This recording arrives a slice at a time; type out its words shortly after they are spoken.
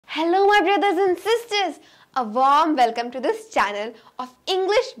Hello my brothers and sisters, a warm welcome to this channel of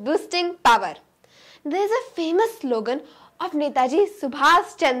English Boosting Power. There is a famous slogan of Netaji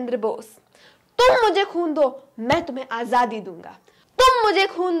Subhash Chandra Bose. तुम मुझे खून दो, मैं तुम्हें आजादी दूंगा. तुम मुझे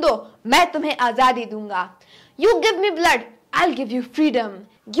खून दो, मैं तुम्हें आजादी दूंगा. You give me blood, I'll give you freedom.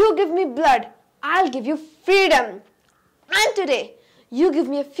 You give me blood, I'll give you freedom. And today, you give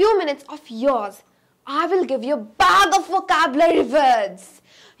me a few minutes of yours. I will give you a bag of vocabulary words.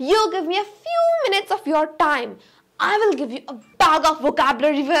 You give me a few minutes of your time. I will give you a bag of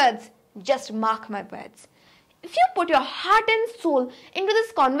vocabulary words. Just mark my words. If you put your heart and soul into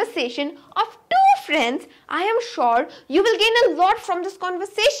this conversation of two friends, I am sure you will gain a lot from this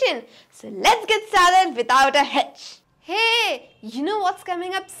conversation. So let's get started without a hitch. Hey, you know what's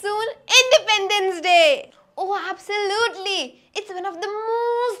coming up soon? Independence Day. Oh, absolutely. It's one of the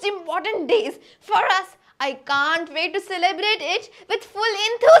most important days for us. I can't wait to celebrate it with full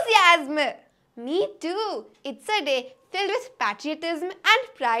enthusiasm. Me too. It's a day filled with patriotism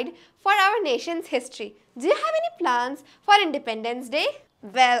and pride for our nation's history. Do you have any plans for Independence Day?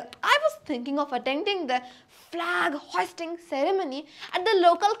 Well, I was thinking of attending the flag hoisting ceremony at the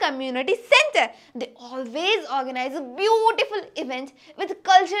local community center. They always organize a beautiful event with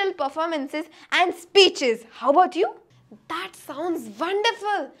cultural performances and speeches. How about you? That sounds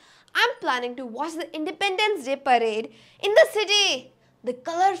wonderful. I'm planning to watch the Independence Day parade in the city. The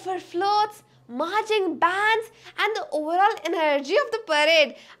colorful floats, marching bands and the overall energy of the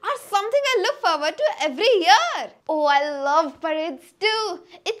parade are something I look forward to every year. Oh, I love parades too.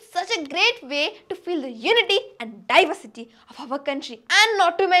 It's such a great way to feel the unity and diversity of our country. And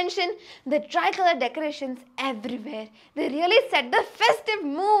not to mention the tricolor decorations everywhere. They really set the festive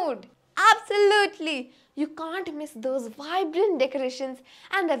mood. Absolutely. You can't miss those vibrant decorations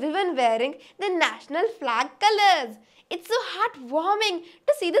and everyone wearing the national flag colors. It's so heartwarming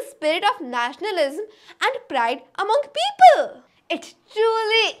to see the spirit of nationalism and pride among people. It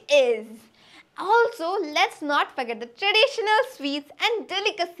truly is. Also, let's not forget the traditional sweets and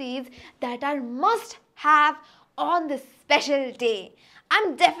delicacies that are must-have on this special day.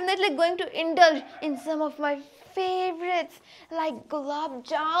 I'm definitely going to indulge in some of my favorites like gulab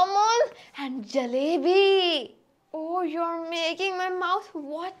jamun and jalebi. Oh, you're making my mouth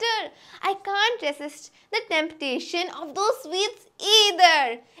water. I can't resist the temptation of those sweets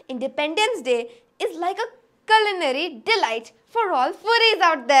either. Independence Day is like a culinary delight for all foodies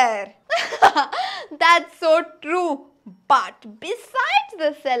out there. That's so true. But besides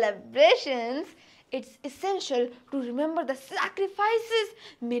the celebrations, it's essential to remember the sacrifices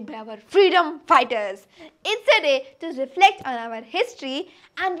made by our freedom fighters. It's a day to reflect on our history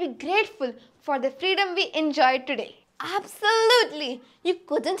and be grateful for the freedom we enjoy today. Absolutely! You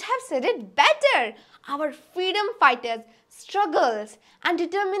couldn't have said it better. Our freedom fighters' struggles and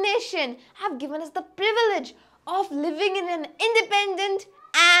determination have given us the privilege of living in an independent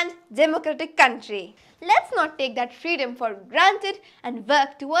and democratic country. Let's not take that freedom for granted and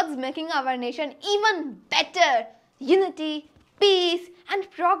work towards making our nation even better. Unity, peace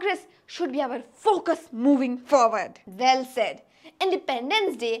and progress should be our focus moving forward. Well said.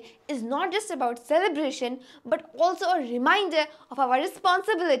 Independence Day is not just about celebration but also a reminder of our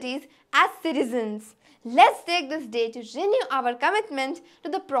responsibilities as citizens. Let's take this day to renew our commitment to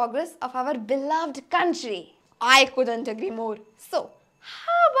the progress of our beloved country. I couldn't agree more. So,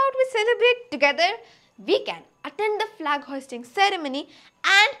 how about we celebrate together? We can attend the flag hoisting ceremony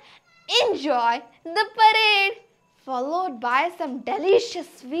and enjoy the parade, followed by some delicious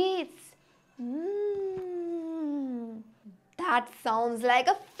sweets. That sounds like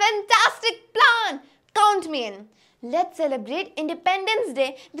a fantastic plan. Count me in. Let's celebrate Independence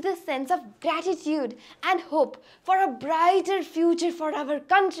Day with a sense of gratitude and hope for a brighter future for our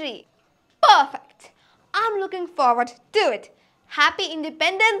country. Perfect. I'm looking forward to it. Happy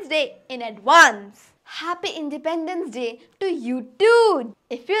Independence Day in advance. Happy Independence Day to you too.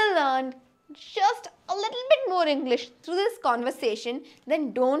 If you learned just a little bit more English through this conversation,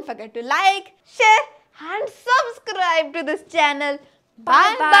 then don't forget to like, share and subscribe to this channel.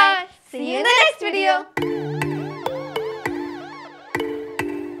 Bye bye. See you in the next video.